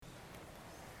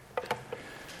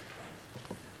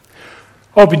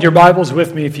Open your Bibles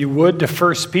with me, if you would, to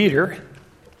 1 Peter.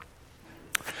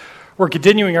 We're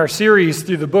continuing our series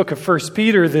through the book of 1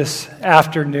 Peter this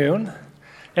afternoon,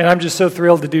 and I'm just so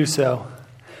thrilled to do so.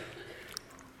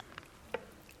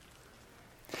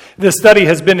 This study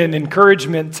has been an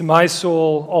encouragement to my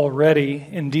soul already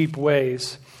in deep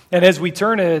ways. And as we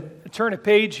turn a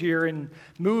page here and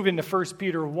move into 1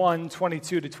 Peter 1,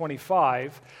 22 to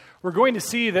 25, we're going to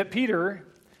see that Peter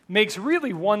makes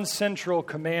really one central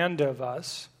command of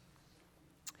us,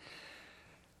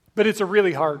 but it's a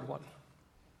really hard one.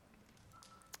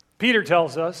 Peter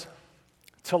tells us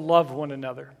to love one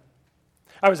another.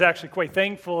 I was actually quite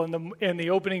thankful in the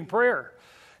opening prayer.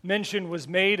 Mention was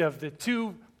made of the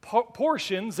two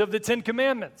portions of the Ten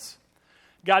Commandments.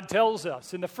 God tells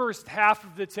us in the first half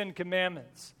of the Ten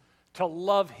Commandments to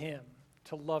love Him,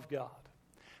 to love God.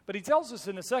 But He tells us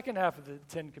in the second half of the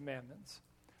Ten Commandments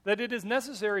that it is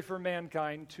necessary for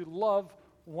mankind to love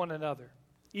one another,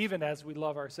 even as we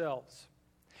love ourselves.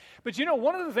 But you know,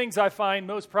 one of the things I find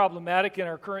most problematic in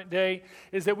our current day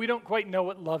is that we don't quite know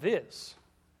what love is.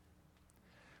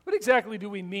 What exactly do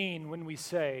we mean when we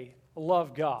say,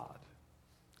 love God?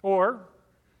 Or,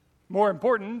 more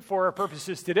important for our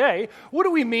purposes today, what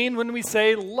do we mean when we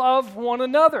say, love one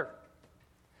another?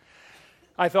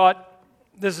 I thought,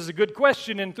 this is a good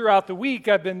question, and throughout the week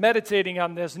I've been meditating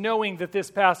on this, knowing that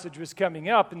this passage was coming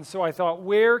up, and so I thought,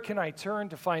 where can I turn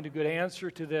to find a good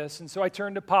answer to this? And so I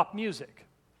turned to pop music,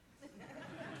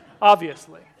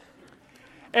 obviously.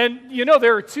 And you know,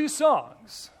 there are two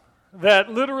songs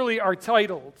that literally are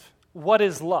titled, What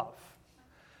is Love?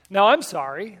 Now, I'm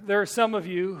sorry, there are some of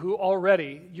you who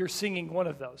already, you're singing one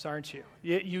of those, aren't you?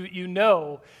 You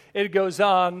know it goes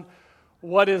on,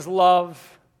 what is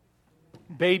love?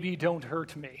 Baby, don't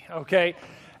hurt me, okay?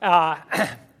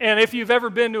 And if you've ever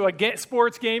been to a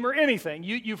sports game or anything,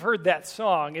 you've heard that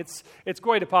song. It's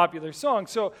quite a popular song.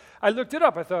 So I looked it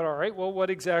up. I thought, all right, well, what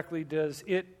exactly does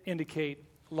it indicate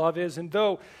love is? And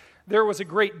though there was a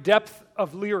great depth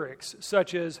of lyrics,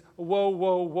 such as, whoa,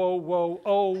 whoa, whoa, whoa,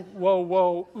 oh, whoa,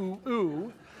 whoa,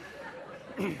 ooh,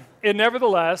 ooh, it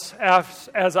nevertheless,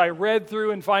 as I read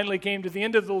through and finally came to the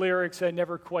end of the lyrics, I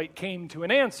never quite came to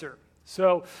an answer.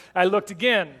 So I looked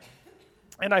again,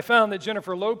 and I found that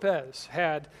Jennifer Lopez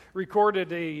had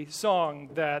recorded a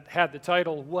song that had the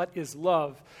title, What is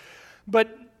Love?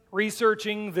 But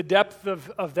researching the depth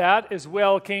of that as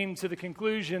well came to the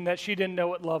conclusion that she didn't know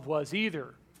what love was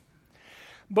either.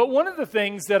 But one of the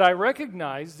things that I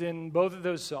recognized in both of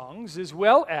those songs, as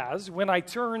well as when I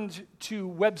turned to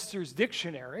Webster's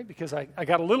dictionary, because I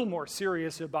got a little more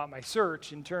serious about my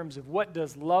search in terms of what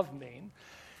does love mean,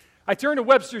 I turned to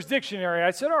Webster's dictionary.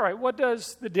 I said, all right, what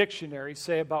does the dictionary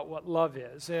say about what love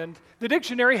is? And the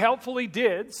dictionary helpfully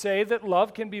did say that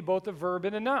love can be both a verb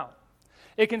and a noun.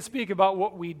 It can speak about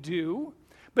what we do,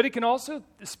 but it can also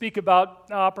speak about,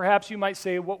 perhaps you might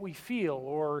say, what we feel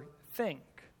or think.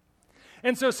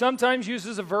 And so sometimes used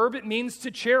as a verb, it means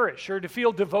to cherish or to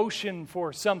feel devotion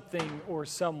for something or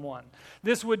someone.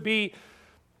 This would be,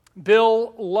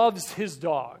 Bill loves his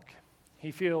dog.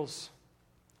 He feels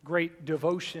great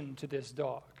devotion to this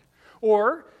dog.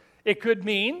 Or it could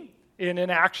mean, in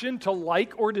an action, to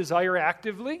like or desire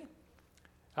actively.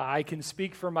 I can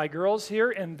speak for my girls here,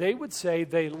 and they would say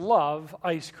they love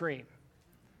ice cream.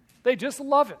 They just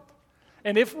love it.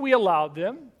 And if we allowed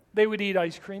them, they would eat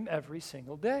ice cream every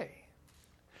single day.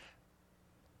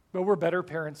 But we're better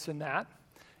parents than that,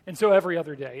 and so every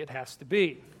other day it has to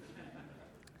be.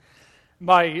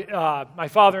 My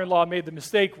father-in-law made the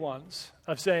mistake once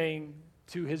of saying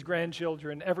to his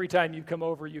grandchildren, every time you come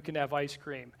over, you can have ice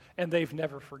cream. And they've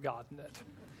never forgotten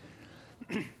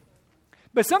it.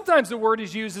 But sometimes the word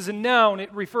is used as a noun.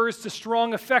 It refers to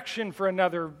strong affection for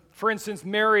another. For instance,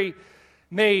 Mary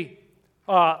may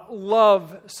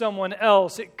love someone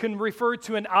else. It can refer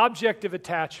to an object of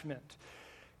attachment.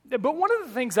 But one of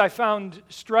the things I found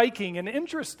striking and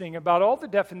interesting about all the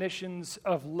definitions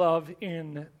of love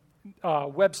in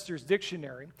Webster's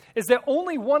dictionary is that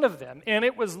only one of them, and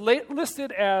it was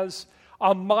listed as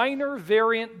a minor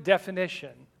variant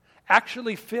definition,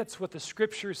 actually fits what the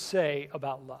scriptures say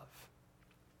about love.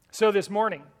 So this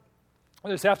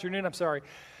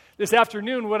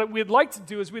afternoon, what we'd like to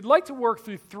do is we'd like to work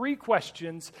through three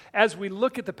questions as we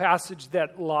look at the passage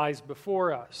that lies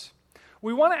before us.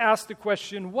 We want to ask the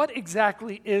question, what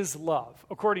exactly is love,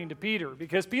 according to Peter?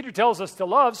 Because Peter tells us to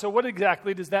love, so what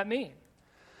exactly does that mean?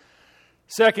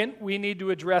 Second, we need to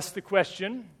address the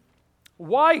question,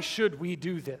 why should we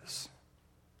do this?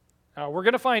 Now, we're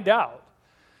going to find out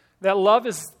that love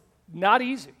is not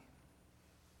easy.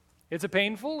 It's a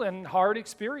painful and hard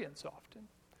experience often.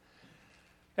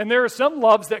 And there are some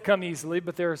loves that come easily,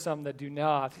 but there are some that do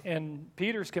not. And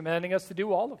Peter's commanding us to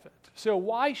do all of it. So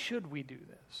why should we do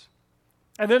this?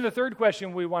 And then the third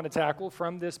question we want to tackle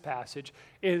from this passage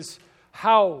is,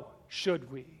 how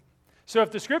should we? So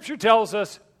if the Scripture tells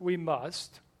us we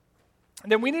must,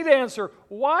 then we need to answer,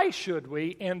 why should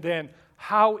we? And then,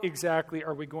 how exactly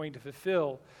are we going to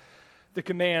fulfill the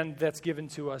command that's given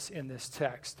to us in this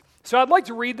text? So I'd like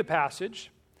to read the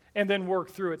passage and then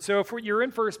work through it. So if you're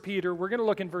in 1 Peter, we're going to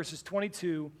look in verses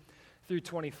 22 through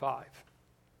 25.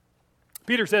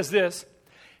 Peter says this,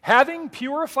 having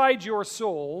purified your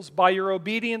souls by your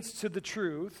obedience to the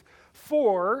truth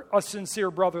for a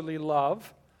sincere brotherly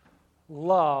love,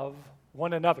 love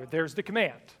one another. There's the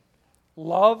command.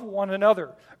 Love one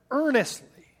another earnestly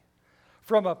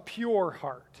from a pure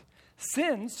heart,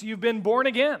 since you've been born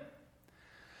again,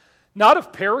 not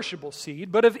of perishable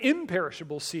seed, but of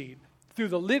imperishable seed, through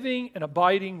the living and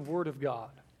abiding Word of God.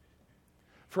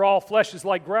 For all flesh is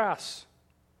like grass,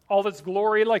 all its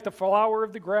glory like the flower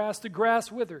of the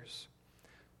grass withers,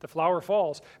 the flower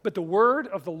falls, but the word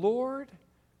of the Lord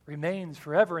remains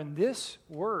forever. And this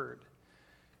word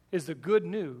is the good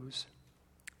news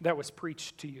that was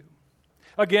preached to you.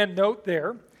 Again, note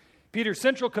there, Peter's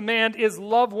central command is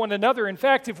love one another. In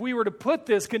fact, if we were to put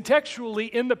this contextually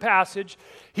in the passage,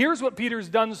 here's what Peter's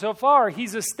done so far.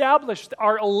 He's established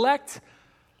our elect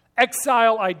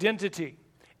exile identity,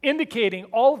 indicating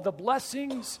all of the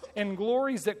blessings and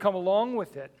glories that come along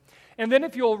with it. And then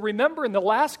if you'll remember, in the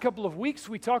last couple of weeks,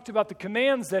 we talked about the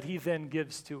commands that he then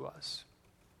gives to us.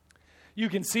 You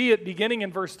can see it beginning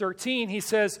in verse 13. He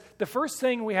says, the first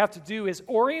thing we have to do is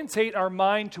orientate our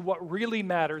mind to what really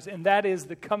matters, and that is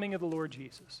the coming of the Lord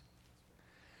Jesus.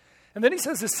 And then he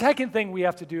says the second thing we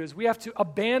have to do is we have to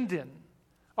abandon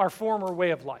our former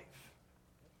way of life.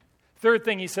 Third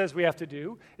thing he says we have to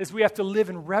do is we have to live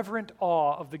in reverent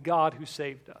awe of the God who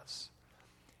saved us.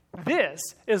 This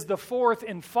is the fourth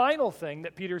and final thing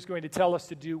that Peter's going to tell us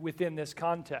to do within this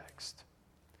context.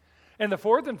 And the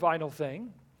fourth and final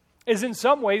thing is in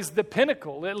some ways the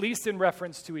pinnacle, at least in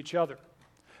reference to each other.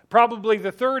 Probably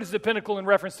the third is the pinnacle in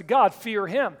reference to God, fear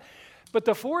Him. But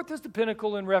the fourth is the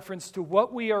pinnacle in reference to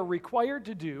what we are required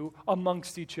to do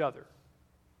amongst each other.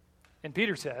 And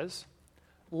Peter says,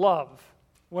 love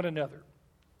one another.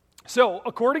 So,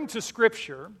 according to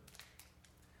Scripture,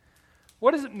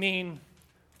 what does it mean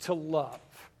to love?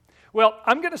 Well,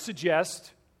 I'm going to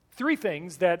suggest three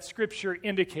things that Scripture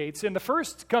indicates. And the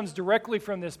first comes directly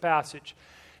from this passage.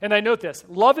 And I note this.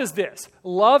 Love is this.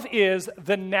 Love is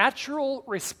the natural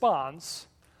response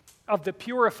of the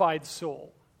purified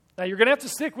soul. Now, you're going to have to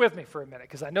stick with me for a minute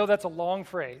because I know that's a long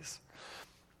phrase.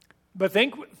 But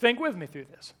think with me through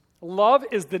this. Love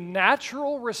is the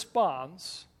natural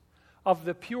response of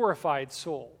the purified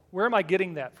soul. Where am I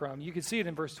getting that from? You can see it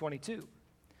in verse 22.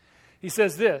 He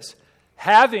says this,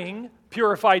 having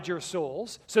purified your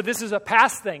souls. So this is a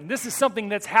past thing. This is something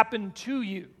that's happened to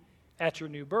you at your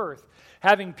new birth.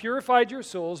 Having purified your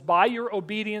souls by your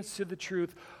obedience to the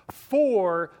truth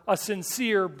for a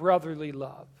sincere brotherly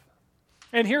love.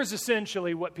 And here's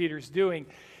essentially what Peter's doing.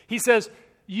 He says,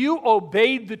 you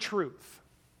obeyed the truth.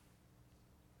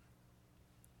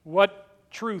 What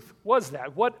truth was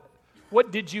that?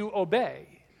 What did you obey?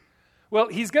 Well,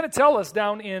 he's going to tell us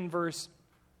down in verse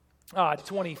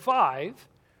 25,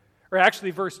 or actually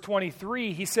verse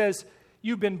 23, he says,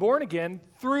 you've been born again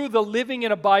through the living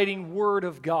and abiding Word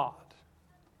of God.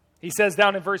 He says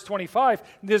down in verse 25,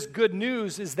 this good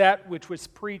news is that which was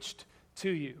preached to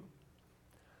you.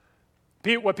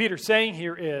 What Peter's saying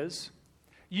here is,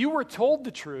 you were told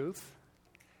the truth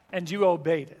and you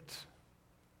obeyed it,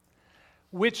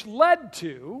 which led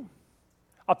to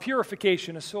a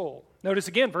purification of soul. Notice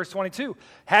again, verse 22,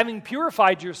 having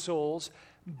purified your souls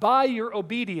by your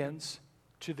obedience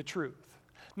to the truth.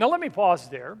 Now let me pause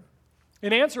there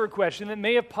and answer a question that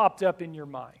may have popped up in your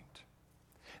mind.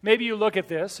 Maybe you look at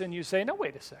this and you say, no,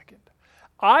 wait a second.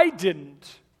 I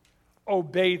didn't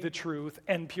obey the truth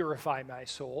and purify my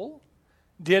soul.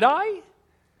 Did I?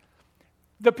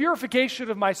 The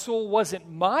purification of my soul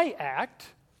wasn't my act.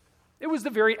 It was the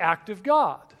very act of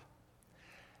God.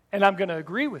 And I'm going to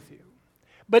agree with you.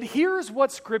 But here's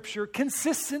what Scripture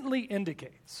consistently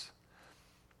indicates.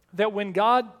 That when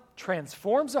God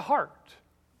transforms a heart,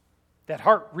 that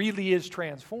heart really is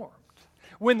transformed.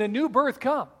 When the new birth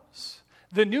comes,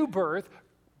 the new birth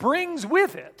brings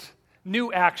with it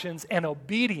new actions and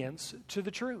obedience to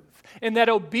the truth. And that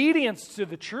obedience to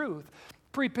the truth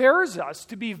prepares us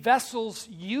to be vessels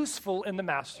useful in the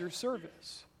Master's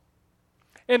service.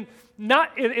 And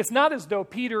it's not as though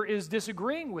Peter is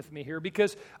disagreeing with me here,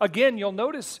 because again, you'll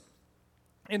notice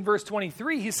in verse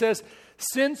 23, he says,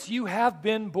 since you have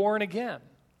been born again.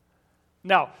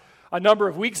 Now, a number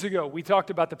of weeks ago, we talked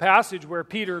about the passage where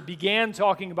Peter began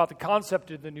talking about the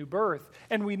concept of the new birth,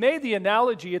 and we made the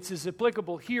analogy, it's as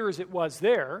applicable here as it was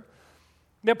there.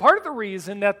 Now, part of the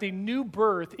reason that the new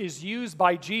birth is used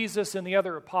by Jesus and the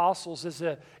other apostles as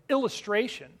an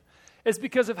illustration is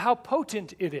because of how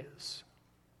potent it is.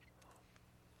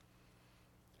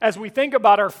 As we think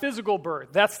about our physical birth,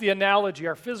 that's the analogy,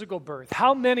 our physical birth,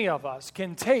 how many of us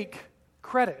can take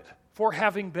credit for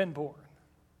having been born?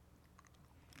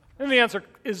 And the answer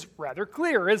is rather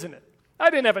clear, isn't it? I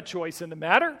didn't have a choice in the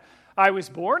matter. I was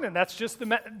born, and that's just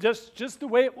the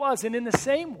way it was. And in the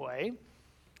same way,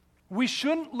 we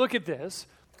shouldn't look at this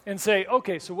and say,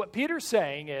 okay, so what Peter's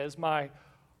saying is my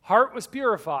heart was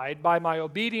purified by my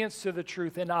obedience to the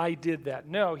truth, and I did that.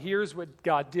 No, here's what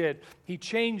God did. He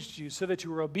changed you so that you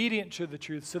were obedient to the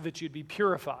truth, so that you'd be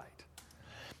purified.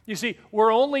 You see,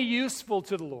 we're only useful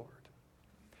to the Lord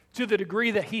to the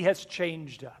degree that He has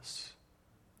changed us.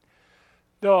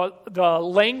 The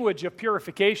language of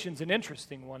purification is an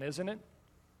interesting one, isn't it?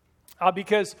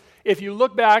 Because if you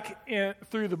look back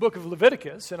through the book of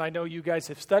Leviticus, and I know you guys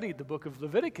have studied the book of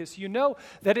Leviticus, you know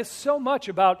that it's so much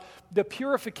about the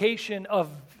purification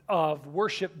of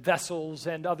worship vessels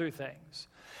and other things.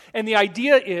 And the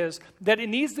idea is that it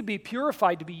needs to be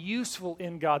purified to be useful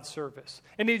in God's service.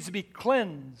 It needs to be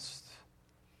cleansed.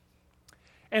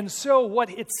 And so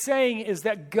what it's saying is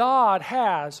that God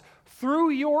has,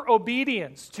 through your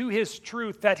obedience to His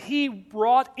truth that He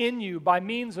brought in you by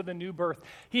means of the new birth,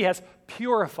 He has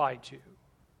purified you.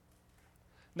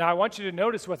 Now, I want you to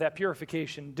notice what that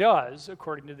purification does,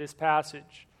 according to this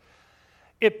passage.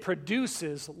 It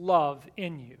produces love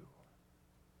in you.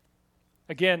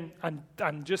 Again,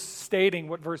 I'm just stating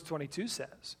what verse 22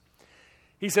 says.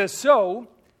 He says, so,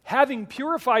 having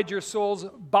purified your souls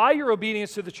by your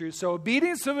obedience to the truth. So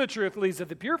obedience to the truth leads to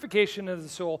the purification of the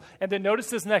soul. And then notice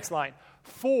this next line.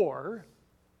 For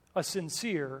a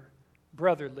sincere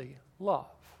brotherly love.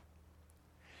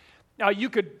 Now you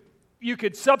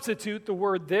could substitute the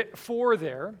word for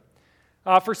there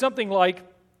for something like,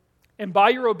 and by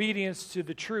your obedience to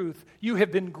the truth, you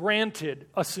have been granted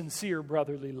a sincere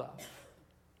brotherly love.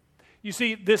 You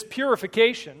see, this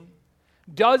purification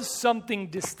does something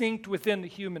distinct within the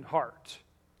human heart.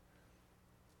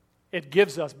 It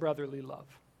gives us brotherly love.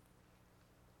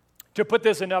 To put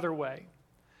this another way,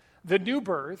 the new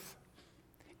birth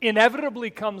inevitably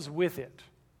comes with it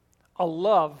a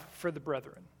love for the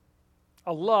brethren,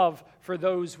 a love for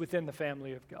those within the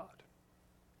family of God.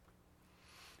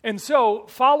 And so,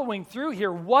 following through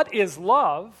here, what is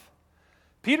love?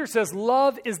 Peter says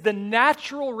love is the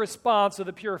natural response of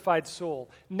the purified soul.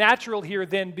 Natural here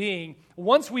then being,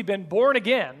 once we've been born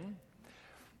again,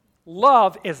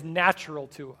 love is natural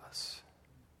to us.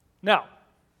 Now,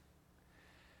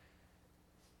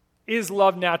 is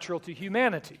love natural to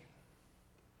humanity?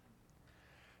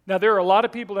 Now, there are a lot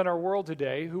of people in our world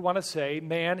today who want to say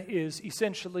man is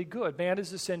essentially good. Man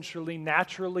is essentially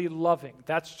naturally loving.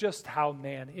 That's just how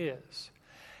man is.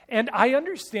 And I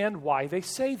understand why they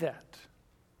say that.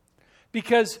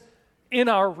 Because in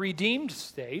our redeemed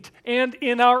state and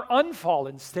in our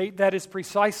unfallen state, that is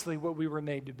precisely what we were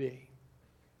made to be.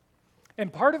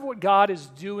 And part of what God is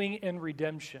doing in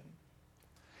redemption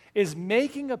is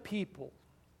making a people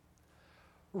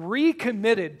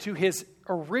recommitted to His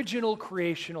original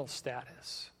creational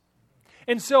status.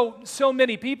 And so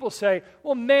many people say,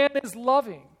 well, man is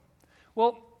loving.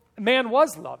 Well, man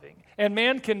was loving, and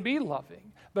man can be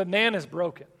loving, but man is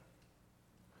broken.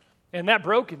 And that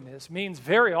brokenness means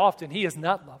very often he is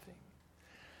not loving.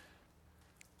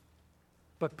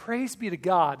 But praise be to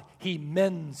God, He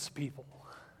mends people.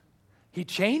 He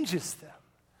changes them.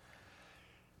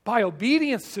 By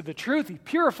obedience to the truth, He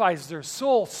purifies their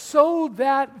soul so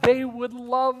that they would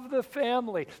love the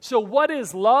family. So what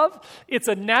is love? It's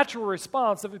a natural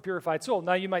response of a purified soul.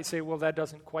 Now you might say, well, that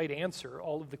doesn't quite answer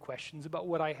all of the questions about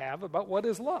what I have about what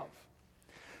is love.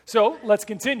 So let's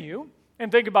continue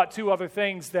and think about two other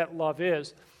things that love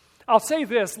is. I'll say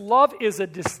this, love is a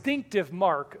distinctive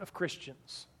mark of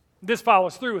Christians. This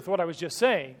follows through with what I was just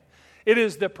saying. It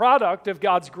is the product of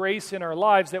God's grace in our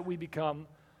lives that we become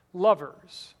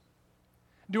lovers.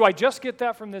 Do I just get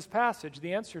that from this passage?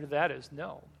 The answer to that is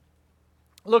no.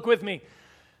 Look with me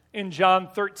in John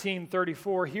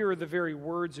 13:34. Here are the very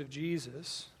words of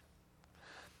Jesus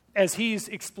as He's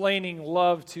explaining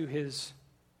love to His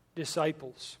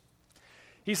disciples.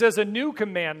 He says, a new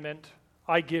commandment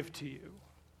I give to you,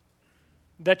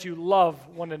 that you love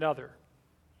one another.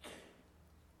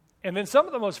 And then some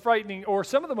of the most frightening, or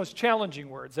some of the most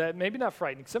challenging words, maybe not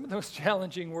frightening, some of the most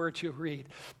challenging words you'll read,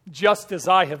 just as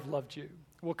I have loved you.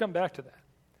 We'll come back to that.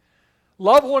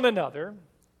 Love one another,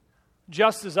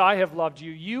 just as I have loved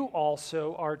you, you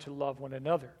also are to love one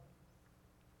another.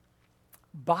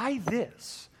 By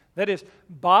this, that is,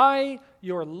 by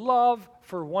your love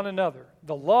for one another,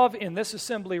 the love in this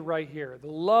assembly right here,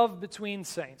 the love between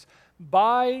saints,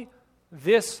 by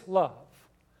this love,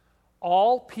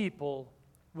 all people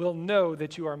will know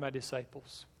that you are my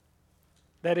disciples.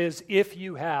 That is, if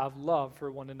you have love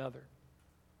for one another.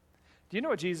 Do you know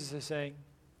what Jesus is saying?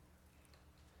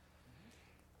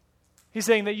 He's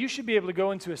saying that you should be able to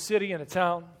go into a city and a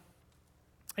town,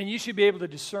 and you should be able to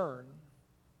discern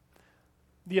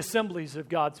the assemblies of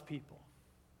God's people.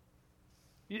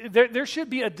 There should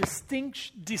be a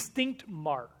distinct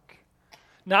mark,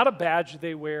 not a badge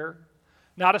they wear,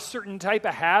 not a certain type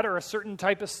of hat or a certain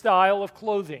type of style of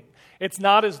clothing. It's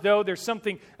not as though there's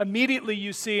something immediately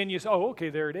you see and you say, oh, okay,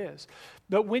 there it is.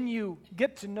 But when you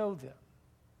get to know them,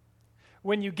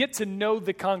 when you get to know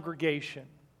the congregation,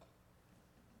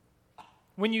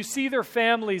 when you see their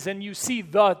families and you see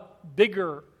the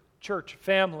bigger church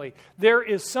family, there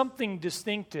is something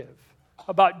distinctive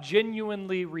about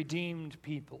genuinely redeemed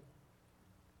people.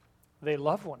 They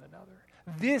love one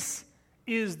another. This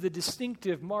is the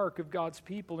distinctive mark of God's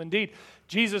people. Indeed,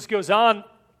 Jesus goes on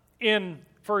in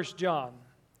 1 John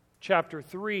chapter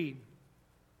 3,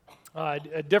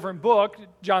 a different book.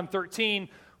 John 13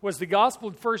 was the gospel.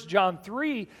 In 1 John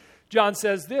 3, John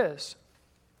says this: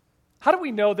 how do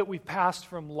we know that we've passed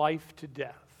from life to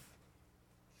death?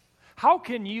 How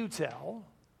can you tell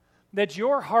that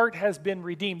your heart has been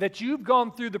redeemed, that you've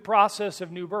gone through the process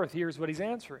of new birth? Here's what he's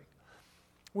answering.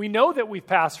 We know that we've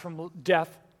passed from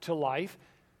death to life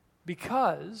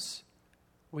because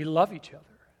we love each other.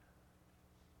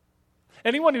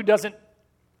 Anyone who doesn't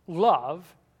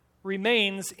love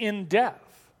remains in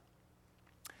death.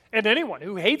 And anyone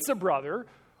who hates a brother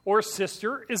or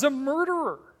sister is a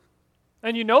murderer.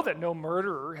 And you know that no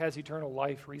murderer has eternal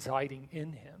life residing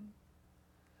in him.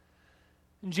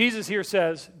 And Jesus here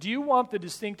says, do you want the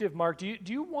distinctive mark? Do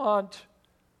you want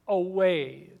a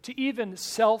way to even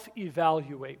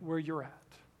self-evaluate where you're at?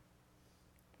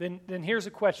 Then here's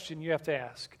a question you have to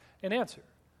ask and answer.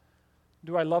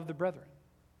 Do I love the brethren?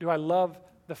 Do I love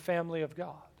the family of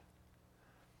God?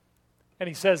 And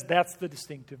he says that's the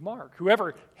distinctive mark.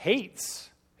 Whoever hates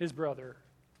his brother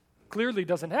clearly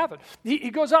doesn't have it.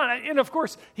 He goes on, and of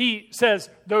course he says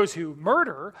those who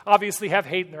murder obviously have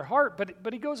hate in their heart,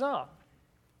 but he goes on.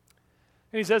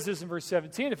 And he says this in verse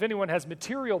 17, if anyone has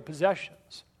material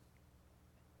possessions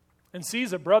and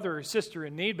sees a brother or sister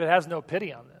in need but has no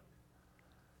pity on them,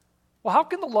 well, how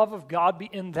can the love of God be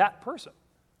in that person?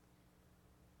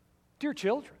 Dear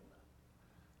children,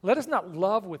 let us not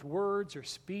love with words or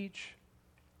speech,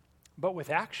 but with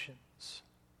actions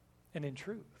and in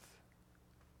truth.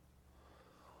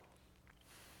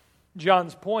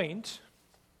 John's point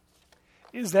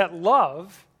is that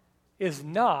love is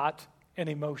not an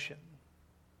emotion.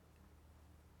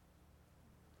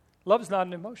 Love is not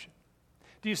an emotion.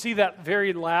 Do you see that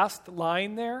very last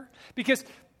line there? Because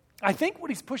I think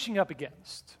what he's pushing up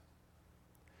against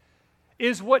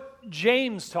is what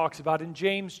James talks about in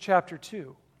James chapter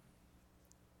 2.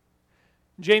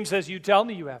 James says, you tell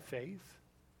me you have faith,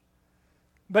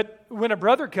 but when a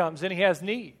brother comes and he has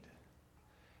need,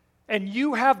 and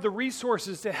you have the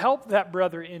resources to help that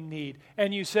brother in need,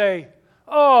 and you say,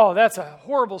 oh, that's a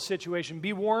horrible situation,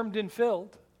 be warmed and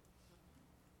filled,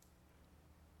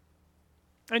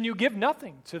 and you give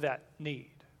nothing to that need,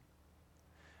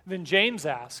 then James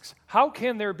asks, how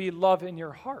can there be love in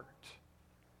your heart?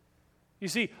 You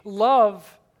see,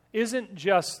 love isn't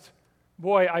just,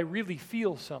 boy, I really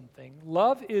feel something.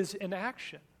 Love is an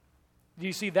action. Do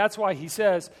you see, that's why he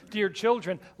says, dear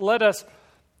children, let us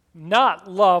not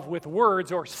love with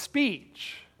words or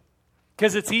speech.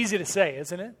 Because it's easy to say,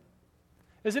 isn't it?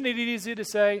 Isn't it easy to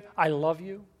say, I love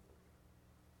you?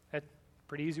 That's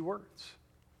pretty easy words.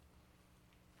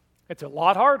 It's a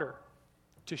lot harder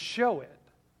to show it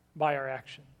by our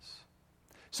actions.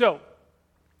 So,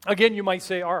 again, you might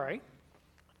say, all right,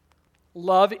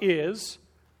 love is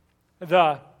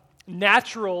the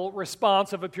natural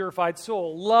response of a purified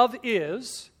soul. Love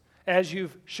is, as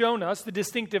you've shown us, the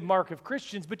distinctive mark of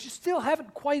Christians, but you still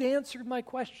haven't quite answered my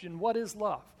question, what is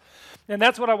love? And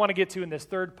that's what I want to get to in this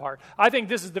third part. I think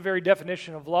this is the very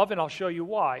definition of love, and I'll show you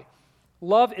why.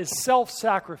 Love is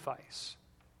self-sacrifice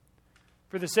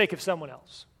for the sake of someone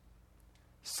else.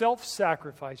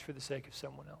 Self-sacrifice for the sake of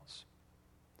someone else.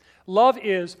 Love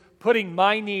is putting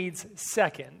my needs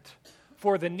second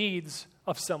for the needs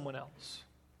of someone else.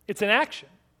 It's an action.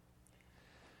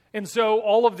 And so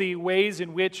all of the ways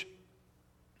in which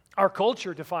our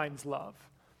culture defines love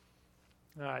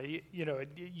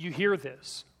You hear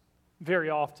this very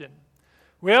often.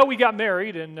 Well, we got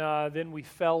married and then we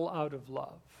fell out of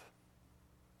love.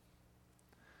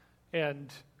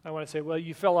 And I want to say, well,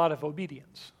 you fell out of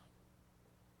obedience.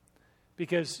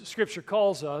 Because Scripture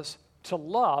calls us to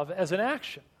love as an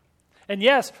action. And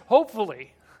yes,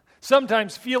 hopefully,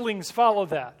 sometimes feelings follow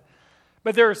that.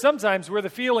 But there are some times where the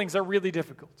feelings are really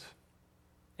difficult.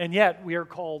 And yet, we are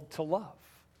called to love.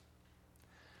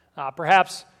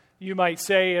 Perhaps you might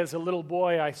say, as a little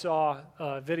boy, I saw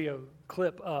a video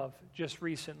clip of just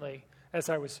recently. As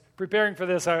I was preparing for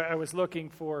this, I was looking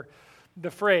for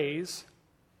the phrase,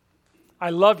 I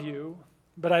love you,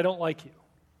 but I don't like you.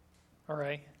 All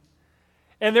right?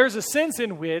 And there's a sense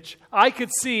in which I could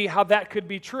see how that could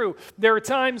be true. There are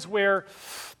times where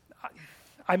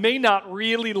I may not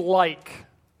really like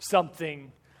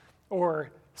something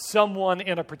or someone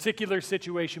in a particular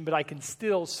situation, but I can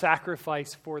still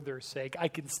sacrifice for their sake. I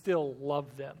can still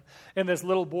love them. And this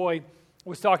little boy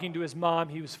was talking to his mom.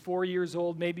 He was 4 years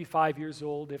old, maybe 5 years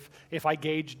old, if I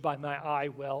gauged by my eye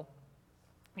well.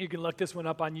 You can look this one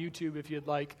up on YouTube if you'd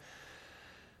like.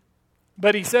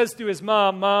 But he says to his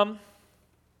mom, Mom,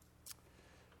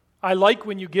 I like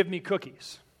when you give me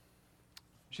cookies.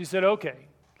 She said, okay.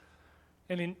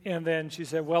 And then she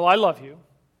said, well, I love you.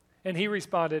 And he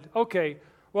responded, okay,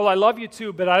 well, I love you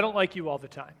too, but I don't like you all the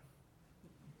time.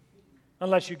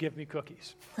 Unless you give me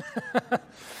cookies.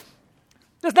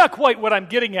 That's not quite what I'm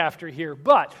getting after here,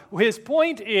 but his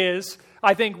point is,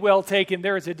 I think, well taken.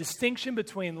 There is a distinction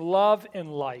between love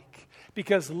and like,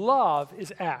 because love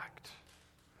is act.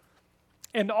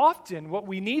 And often what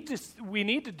we need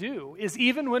to do is,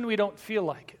 even when we don't feel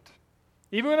like it,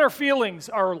 even when our feelings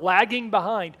are lagging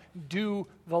behind, do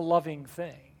the loving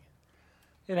thing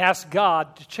and ask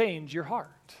God to change your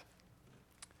heart.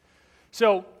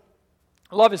 So,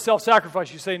 love is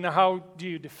self-sacrifice. You say, now how do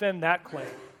you defend that claim?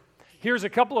 Here's a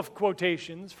couple of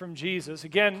quotations from Jesus.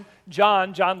 Again,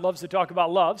 John loves to talk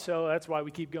about love, so that's why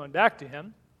we keep going back to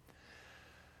him.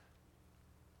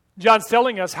 John's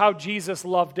telling us how Jesus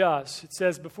loved us. It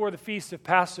says, before the feast of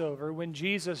Passover, when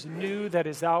Jesus knew that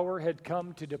his hour had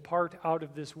come to depart out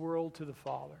of this world to the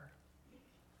Father,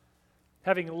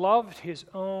 having loved his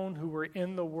own who were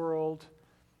in the world,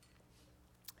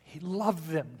 he loved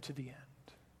them to the end.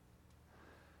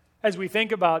 As we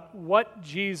think about what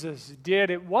Jesus did,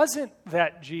 it wasn't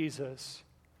that Jesus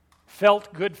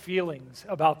felt good feelings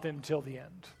about them till the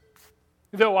end,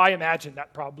 though I imagine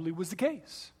that probably was the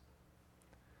case.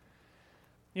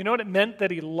 You know what it meant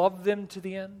that he loved them to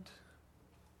the end?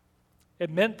 It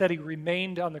meant that he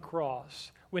remained on the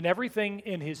cross when everything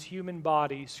in his human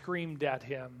body screamed at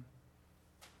him,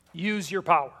 use your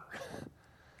power.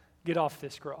 Get off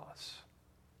this cross.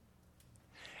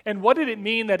 And what did it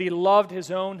mean that he loved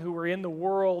his own who were in the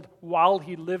world while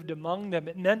he lived among them?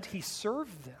 It meant he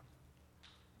served them.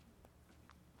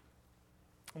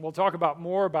 And we'll talk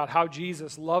more about how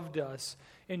Jesus loved us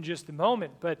in just a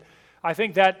moment, but I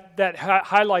think that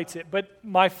highlights it. But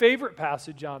my favorite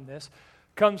passage on this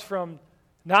comes from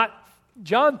not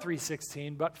John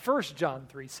 3:16, but 1 John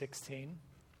 3:16.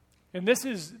 And this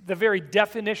is the very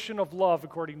definition of love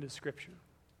according to Scripture.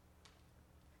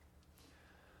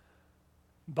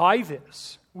 By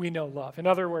this we know love. In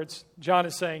other words, John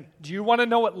is saying, do you want to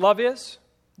know what love is?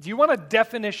 Do you want a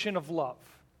definition of love?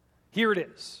 Here it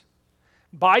is.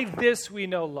 By this we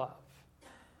know love,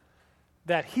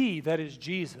 that he, that is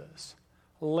Jesus,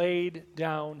 laid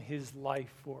down his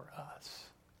life for us.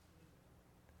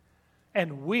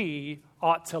 And we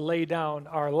ought to lay down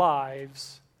our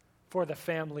lives for the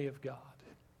family of God.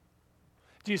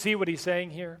 Do you see what he's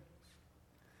saying here?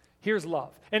 Here's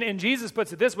love. And Jesus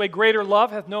puts it this way, greater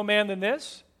love hath no man than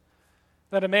this,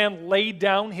 that a man laid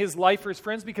down his life for his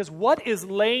friends. Because what is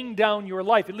laying down your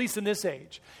life, at least in this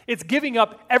age? It's giving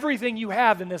up everything you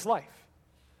have in this life.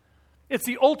 It's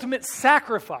the ultimate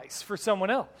sacrifice for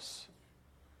someone else.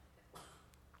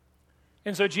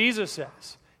 And so Jesus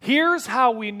says, here's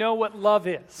how we know what love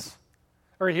is.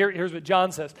 Or here's what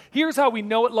John says. Here's how we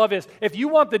know what love is. If you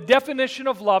want the definition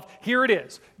of love, here it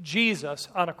is. Jesus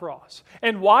on a cross.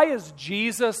 And why is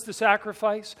Jesus the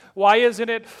sacrifice? Why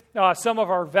isn't it some of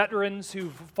our veterans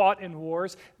who've fought in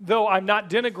wars? Though I'm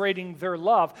not denigrating their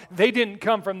love, they didn't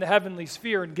come from the heavenly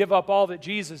sphere and give up all that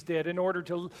Jesus did in order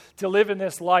to live in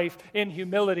this life in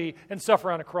humility and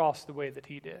suffer on a cross the way that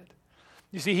he did.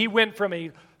 You see, he went from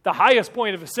the highest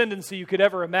point of ascendancy you could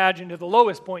ever imagine to the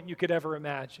lowest point you could ever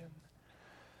imagine.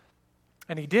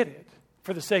 And he did it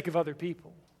for the sake of other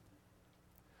people.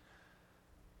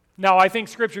 Now, I think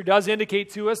Scripture does indicate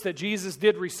to us that Jesus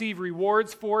did receive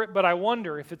rewards for it, but I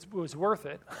wonder if it was worth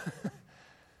it.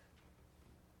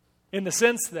 In the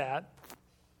sense that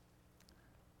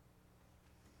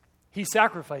He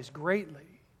sacrificed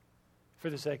greatly for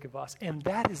the sake of us. And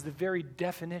that is the very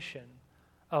definition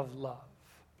of love.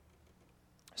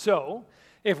 So,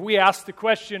 if we ask the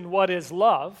question, what is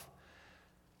love?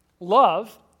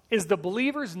 Love is the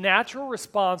believer's natural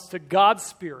response to God's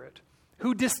Spirit,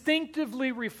 who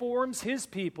distinctively reforms his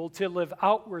people to live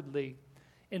outwardly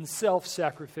and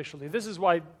self-sacrificially. This is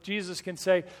why Jesus can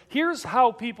say, here's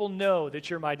how people know that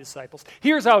you're my disciples.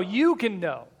 Here's how you can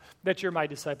know that you're my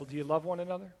disciple. Do you love one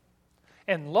another?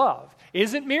 And love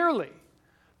isn't merely,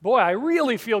 boy, I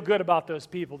really feel good about those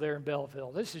people there in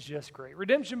Belleville. This is just great.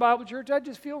 Redemption Bible Church, I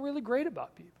just feel really great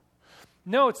about people.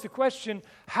 No, it's the question,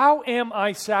 how am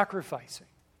I sacrificing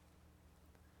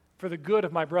for the good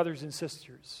of my brothers and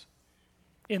sisters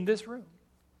in this room?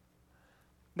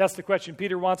 That's the question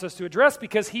Peter wants us to address,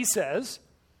 because he says,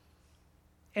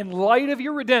 in light of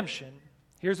your redemption,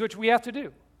 here's what we have to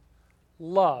do.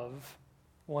 Love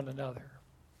one another.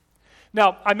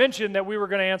 Now, I mentioned that we were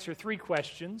going to answer 3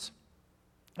 questions.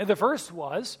 And the first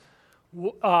was,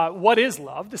 what is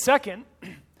love? The second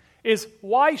is,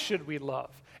 why should we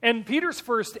love? And Peter's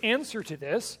first answer to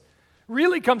this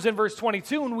really comes in verse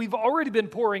 22, and we've already been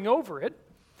poring over it.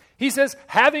 He says,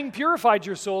 having purified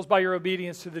your souls by your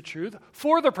obedience to the truth,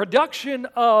 for the production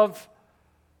of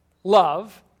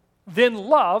love, then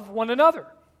love one another.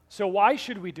 So why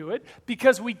should we do it?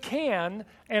 Because we can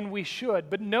and we should.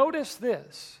 But notice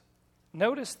this.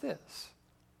 Notice this.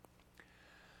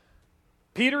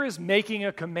 Peter is making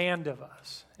a command of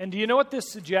us. And do you know what this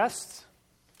suggests?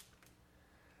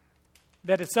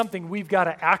 That it's something we've got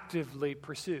to actively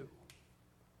pursue.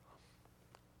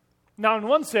 Now, in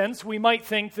one sense, we might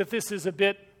think that this is a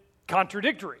bit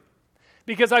contradictory,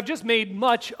 because I've just made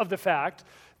much of the fact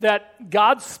that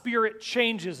God's Spirit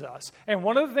changes us. And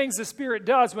one of the things the Spirit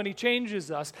does when He changes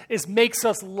us is makes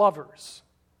us lovers.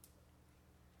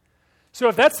 So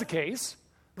if that's the case,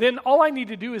 then all I need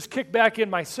to do is kick back in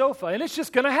my sofa, and it's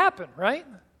just going to happen, right?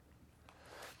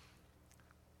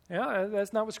 Yeah,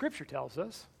 that's not what Scripture tells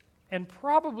us. And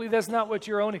probably that's not what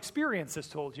your own experience has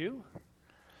told you.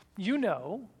 You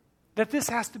know that this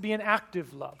has to be an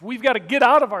active love. We've got to get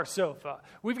out of our sofa.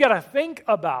 We've got to think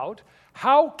about,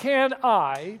 how can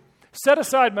I set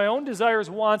aside my own desires,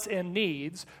 wants, and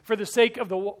needs for the sake of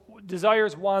the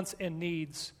desires, wants, and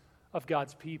needs of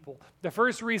God's people. The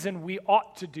first reason we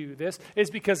ought to do this is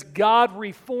because God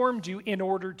reformed you in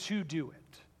order to do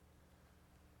it.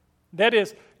 That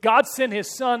is, God sent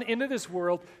His Son into this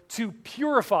world to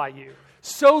purify you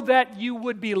so that you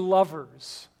would be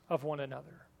lovers of one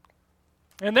another.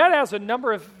 And that has a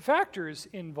number of factors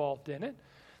involved in it.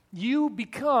 You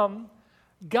become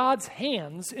God's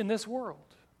hands in this world.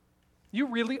 You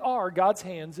really are God's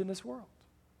hands in this world.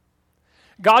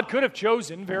 God could have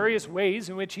chosen various ways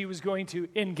in which He was going to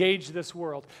engage this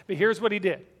world. But here's what He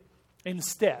did.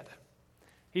 Instead,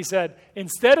 He said,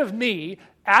 instead of me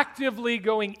actively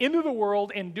going into the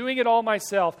world and doing it all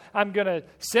myself, I'm going to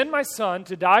send my Son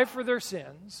to die for their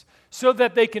sins so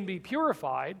that they can be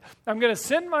purified. I'm going to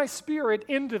send my Spirit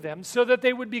into them so that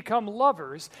they would become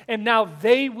lovers, and now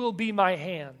they will be my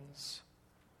hands.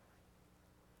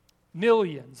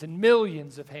 Millions and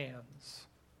millions of hands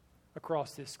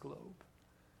across this globe.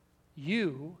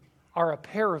 You are a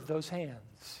pair of those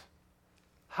hands.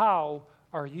 How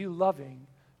are you loving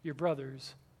your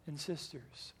brothers and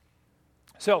sisters?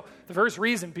 So, the first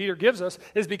reason Peter gives us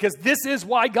is because this is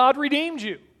why God redeemed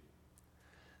you.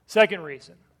 Second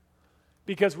reason,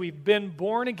 because we've been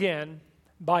born again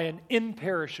by an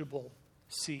imperishable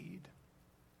seed.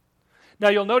 Now,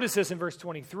 you'll notice this in verse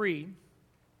 23.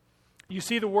 You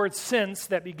see the word since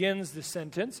that begins the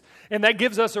sentence, and that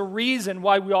gives us a reason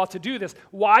why we ought to do this.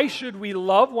 Why should we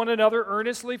love one another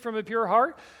earnestly from a pure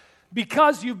heart?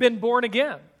 Because you've been born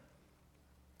again.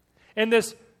 And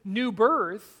this new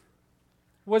birth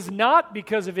was not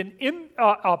because of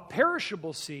a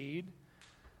perishable seed,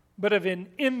 but of an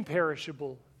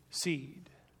imperishable seed.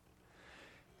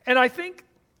 And I think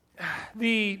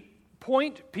the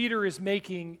point Peter is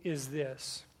making is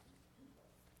this,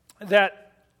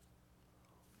 that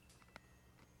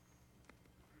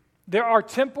there are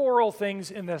temporal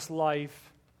things in this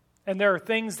life, and there are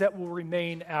things that will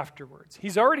remain afterwards.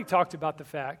 He's already talked about the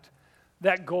fact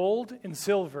that gold and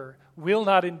silver will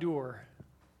not endure.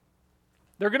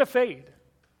 They're going to fade.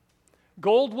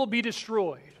 Gold will be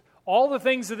destroyed. All the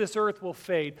things of this earth will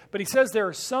fade. But he says there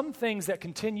are some things that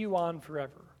continue on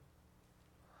forever.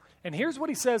 And here's what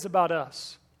he says about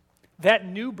us. That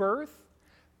new birth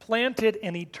planted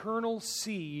an eternal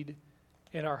seed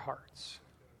in our hearts.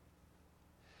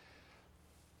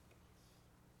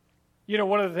 You know,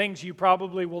 one of the things you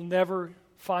probably will never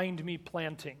find me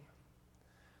planting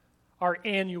are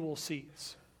annual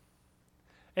seeds.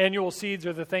 Annual seeds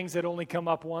are the things that only come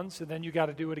up once and then you got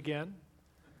to do it again.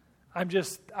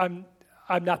 I'm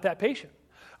not that patient.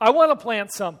 I want to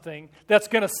plant something that's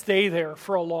going to stay there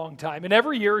for a long time. And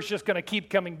every year it's just going to keep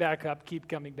coming back up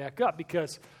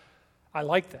because I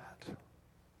like that.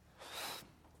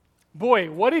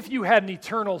 Boy, what if you had an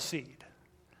eternal seed?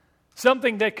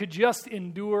 Something that could just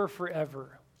endure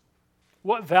forever.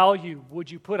 What value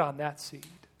would you put on that seed?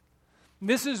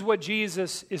 This is what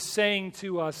Jesus is saying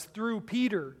to us through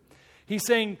Peter. He's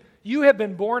saying, you have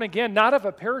been born again, not of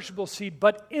a perishable seed,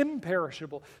 but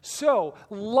imperishable. So,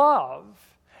 love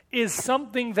is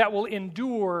something that will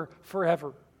endure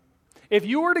forever. If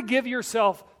you were to give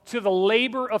yourself to the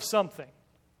labor of something,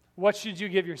 what should you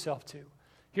give yourself to?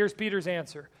 Here's Peter's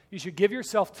answer. You should give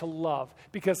yourself to love,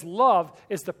 because love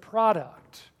is the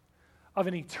product of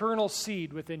an eternal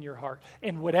seed within your heart.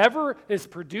 And whatever is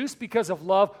produced because of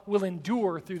love will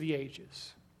endure through the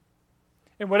ages.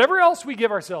 And whatever else we give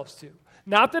ourselves to,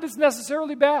 not that it's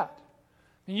necessarily bad.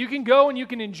 And you can go and you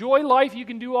can enjoy life, you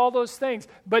can do all those things,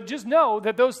 but just know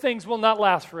that those things will not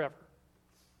last forever.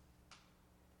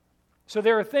 So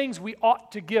there are things we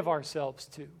ought to give ourselves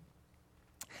to.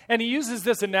 And he uses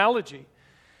this analogy.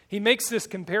 He makes this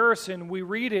comparison. We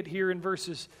read it here in verse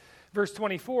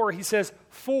 24. He says,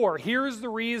 "For here's the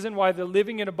reason why the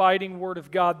living and abiding word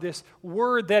of God, this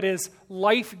word that is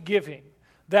life-giving,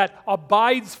 that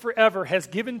abides forever, has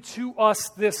given to us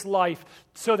this life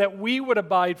so that we would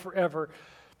abide forever."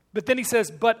 But then he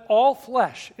says, "But all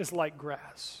flesh is like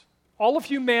grass." All of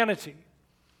humanity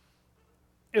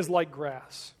is like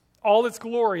grass. All its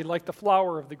glory like the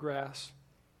flower of the grass.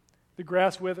 The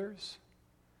grass withers,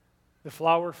 the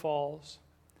flower falls,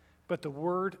 but the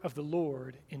word of the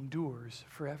Lord endures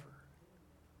forever.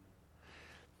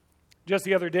 Just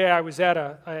the other day, I was at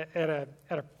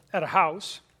a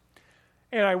house,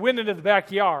 and I went into the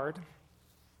backyard,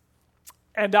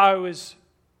 and I was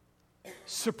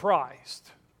surprised,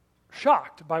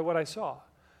 shocked by what I saw.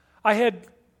 I had,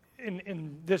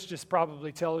 and this just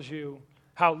probably tells you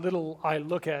how little I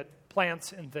look at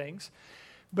plants and things,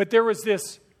 but there was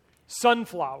this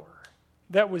sunflower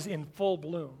that was in full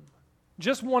bloom.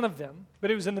 Just one of them,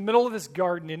 but it was in the middle of this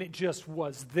garden, and it just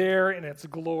was there in its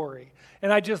glory.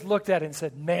 And I just looked at it and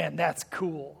said, man, that's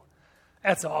cool.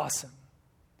 That's awesome.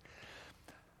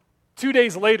 2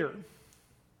 days later,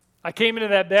 I came into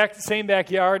that same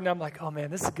backyard, and I'm like, oh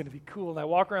man, this is going to be cool. And I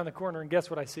walk around the corner, and guess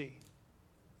what I see?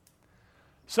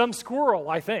 Some squirrel,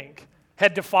 I think,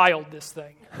 had defiled this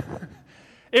thing.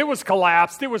 It was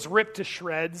collapsed. It was ripped to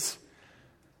shreds.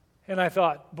 And I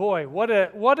thought, boy, what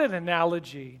an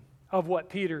analogy of what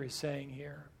Peter is saying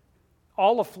here.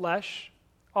 All of flesh,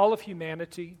 all of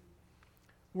humanity,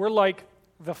 we're like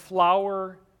the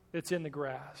flower that's in the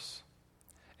grass.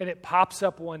 And it pops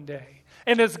up one day.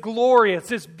 And it's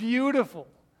glorious. It's beautiful.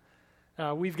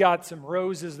 We've got some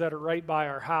roses that are right by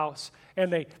our house.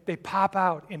 And they pop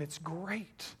out, and it's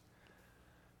great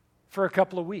for a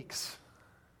couple of weeks.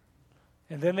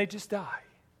 And then they just die.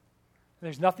 And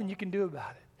there's nothing you can do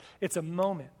about it. It's a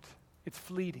moment. It's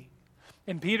fleeting.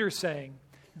 And Peter's saying,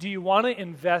 do you want to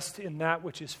invest in that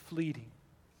which is fleeting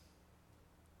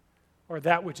or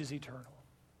that which is eternal?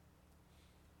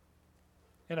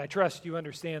 And I trust you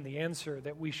understand the answer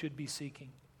that we should be seeking.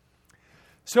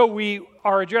 So we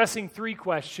are addressing 3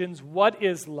 questions. What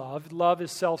is love? Love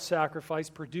is self-sacrifice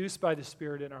produced by the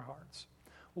Spirit in our hearts.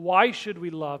 Why should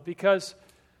we love? Because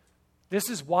this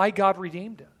is why God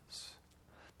redeemed us.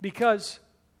 Because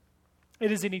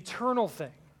it is an eternal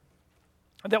thing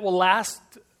that will last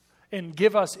and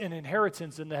give us an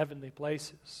inheritance in the heavenly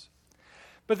places.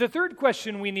 But the third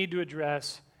question we need to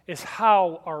address is,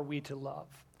 how are we to love?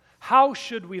 How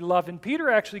should we love? And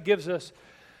Peter actually gives us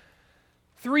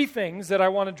 3 things that I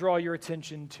want to draw your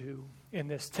attention to in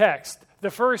this text.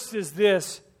 The first is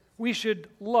this: we should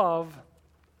love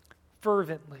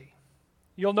fervently.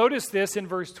 You'll notice this in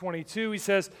verse 22. He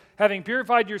says, having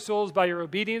purified your souls by your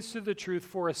obedience to the truth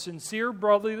for a sincere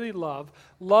brotherly love,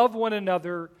 love one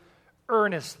another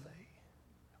earnestly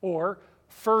or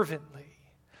fervently.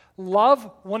 Love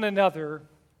one another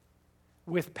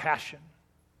with passion.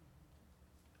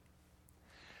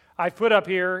 I've put up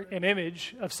here an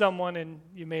image of someone, and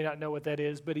you may not know what that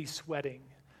is, but he's sweating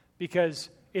because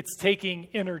it's taking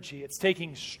energy, it's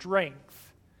taking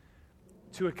strength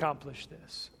to accomplish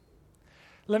this.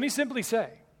 Let me simply say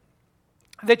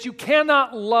that you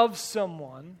cannot love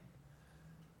someone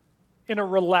in a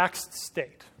relaxed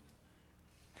state.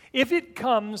 If it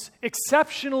comes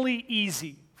exceptionally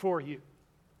easy for you,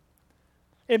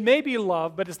 it may be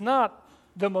love, but it's not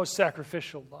the most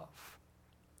sacrificial love.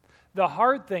 The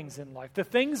hard things in life, the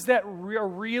things that are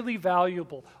really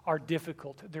valuable, are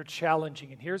difficult. They're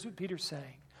challenging. And here's what Peter's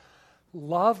saying.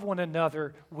 Love one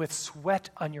another with sweat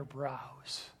on your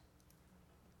brows.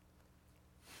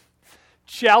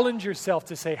 Challenge yourself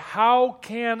to say, how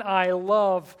can I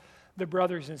love the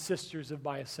brothers and sisters of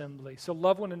my assembly? So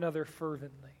love one another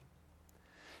fervently.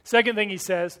 Second thing he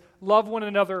says, love one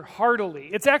another heartily.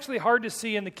 It's actually hard to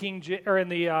see in the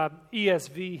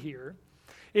ESV here.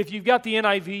 If you've got the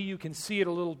NIV, you can see it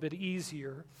a little bit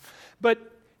easier. But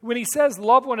when he says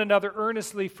love one another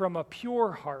earnestly from a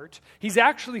pure heart, he's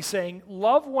actually saying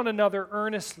love one another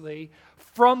earnestly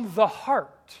from the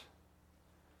heart.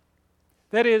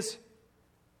 That is,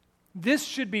 this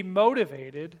should be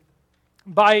motivated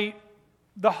by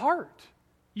the heart.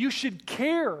 You should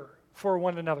care for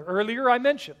one another. Earlier I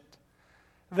mentioned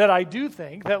that I do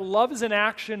think that love is an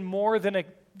action more than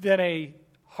a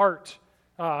heart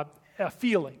a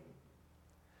feeling.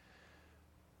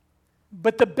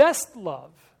 But the best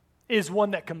love is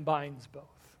one that combines both.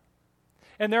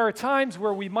 And there are times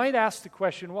where we might ask the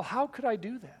question, well, how could I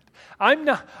do that?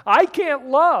 I can't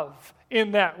love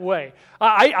in that way.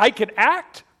 I can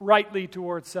act rightly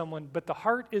towards someone, but the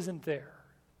heart isn't there.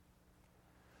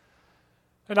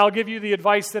 And I'll give you the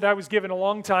advice that I was given a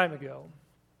long time ago.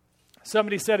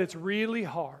 Somebody said it's really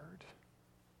hard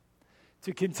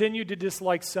to continue to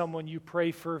dislike someone you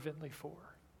pray fervently for.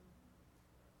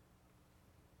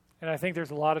 And I think there's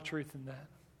a lot of truth in that.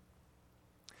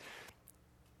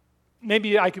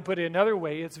 Maybe I could put it another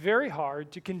way. It's very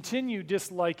hard to continue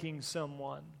disliking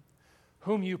someone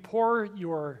whom you pour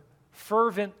your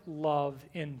fervent love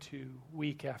into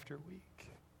week after week.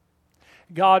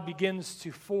 God begins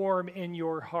to form in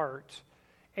your heart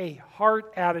a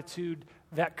heart attitude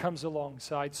that comes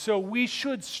alongside. So we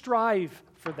should strive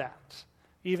for that,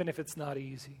 even if it's not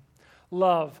easy.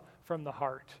 Love from the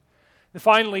heart. And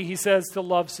finally, he says to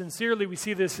love sincerely. We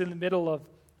see this in the middle of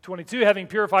 22, having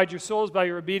purified your souls by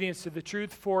your obedience to the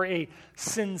truth for a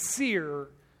sincere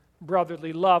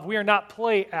brotherly love. We are not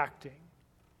play acting.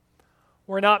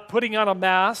 We're not putting on a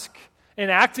mask and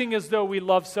acting as though we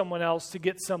love someone else to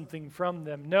get something from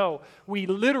them. No, we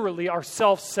literally are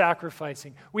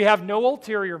self-sacrificing. We have no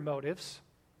ulterior motives.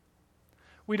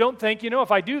 We don't think,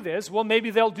 if I do this, well, maybe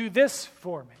they'll do this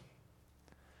for me.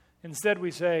 Instead,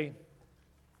 we say,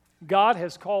 God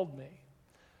has called me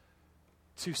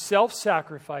to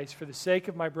self-sacrifice for the sake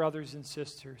of my brothers and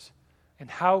sisters. And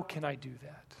how can I do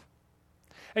that?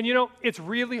 And it's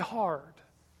really hard.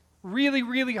 Really,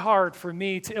 really hard for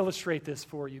me to illustrate this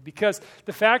for you, because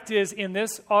the fact is, in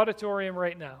this auditorium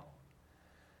right now,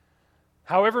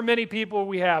 however many people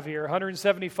we have here,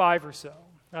 175 or so,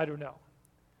 I don't know.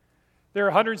 There are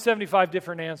 175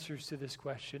 different answers to this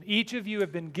question. Each of you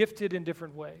have been gifted in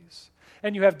different ways,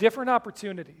 and you have different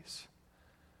opportunities.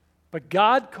 But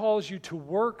God calls you to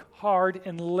work hard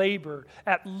and labor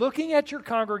at looking at your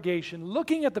congregation,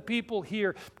 looking at the people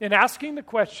here, and asking the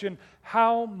question,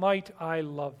 how might I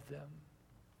love them?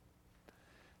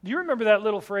 Do you remember that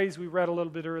little phrase we read a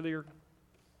little bit earlier?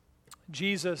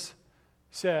 Jesus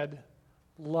said,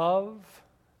 love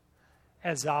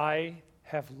as I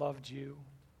have loved you.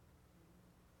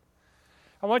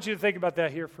 I want you to think about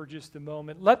that here for just a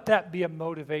moment. Let that be a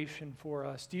motivation for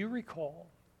us. Do you recall?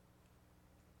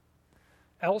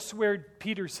 Elsewhere,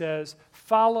 Peter says,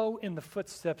 follow in the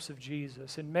footsteps of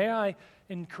Jesus. And may I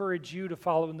encourage you to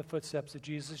follow in the footsteps of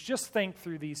Jesus. Just think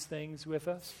through these things with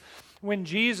us. When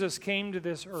Jesus came to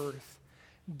this earth,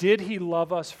 did he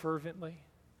love us fervently?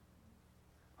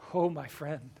 Oh, my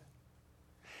friend.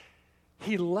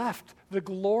 He left the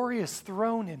glorious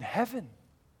throne in heaven.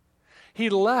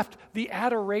 He left the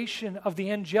adoration of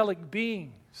the angelic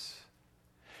beings.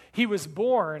 He was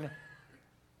born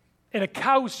in a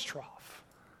cow's trough.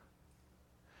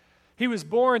 He was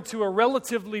born to a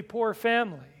relatively poor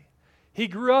family. He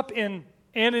grew up in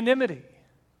anonymity.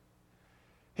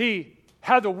 He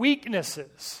had the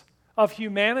weaknesses of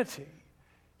humanity.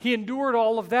 He endured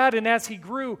all of that, and as he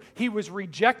grew, he was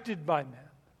rejected by men.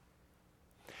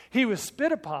 He was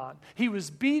spit upon. He was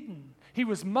beaten. He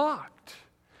was mocked.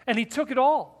 And he took it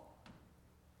all.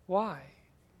 Why?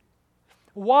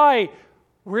 Why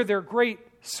were there great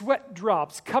sweat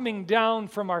drops coming down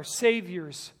from our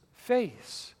Savior's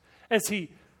face as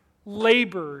he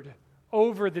labored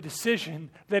over the decision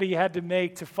that he had to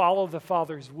make to follow the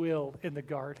Father's will in the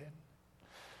garden?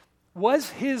 Was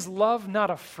his love not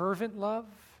a fervent love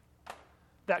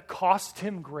that cost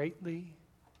him greatly?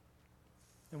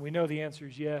 And we know the answer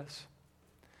is yes.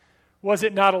 Was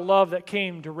it not a love that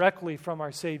came directly from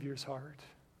our Savior's heart?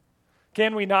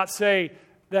 Can we not say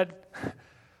that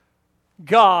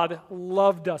God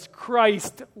loved us.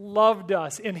 Christ loved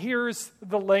us. And here's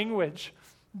the language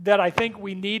that I think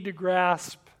we need to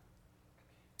grasp.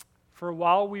 For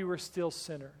while we were still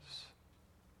sinners,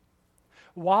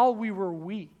 while we were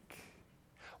weak,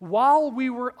 while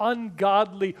we were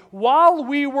ungodly, while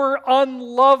we were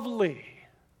unlovely,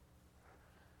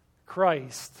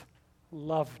 Christ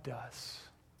loved us.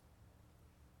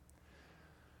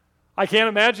 I can't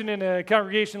imagine in a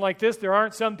congregation like this there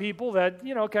aren't some people that,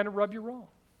 kind of rub you wrong.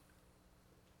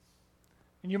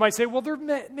 And you might say, well, they're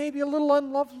maybe a little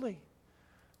unlovely.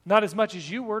 Not as much as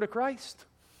you were to Christ.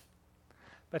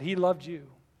 But He loved you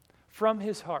from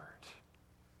His heart.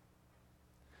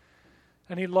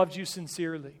 And He loved you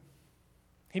sincerely.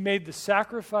 He made the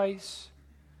sacrifice.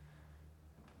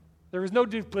 There was no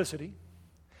duplicity.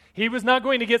 He was not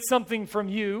going to get something from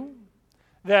you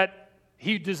that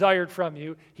He desired from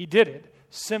you. He did it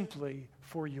simply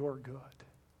for your good.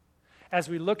 As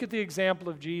we look at the example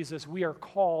of Jesus, we are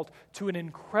called to an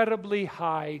incredibly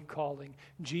high calling.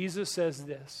 Jesus says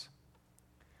this,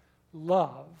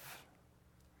 love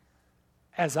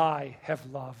as I have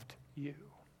loved you.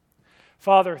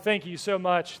 Father, thank you so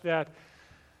much that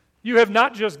you have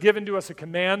not just given to us a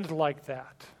command like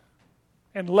that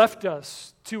and left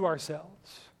us to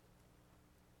ourselves.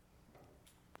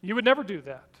 You would never do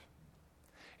that.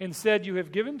 Instead, you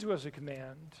have given to us a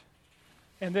command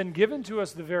and then given to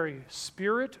us the very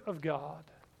Spirit of God,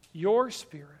 your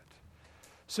Spirit,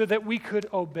 so that we could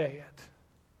obey it.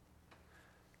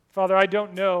 Father, I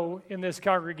don't know in this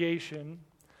congregation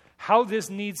how this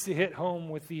needs to hit home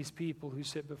with these people who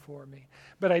sit before me.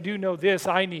 But I do know this,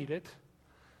 I need it.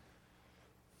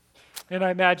 And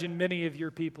I imagine many of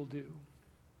your people do.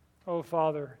 Oh,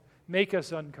 Father, make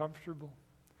us uncomfortable.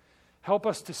 Help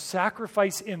us to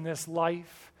sacrifice in this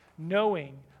life,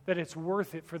 knowing that it's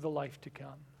worth it for the life to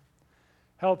come.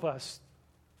 Help us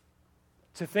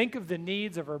to think of the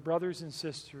needs of our brothers and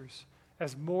sisters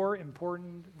as more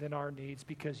important than our needs,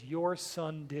 because your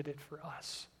Son did it for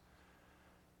us.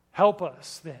 Help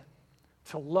us, then,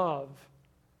 to love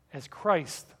as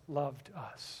Christ loved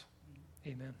us.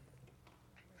 Amen.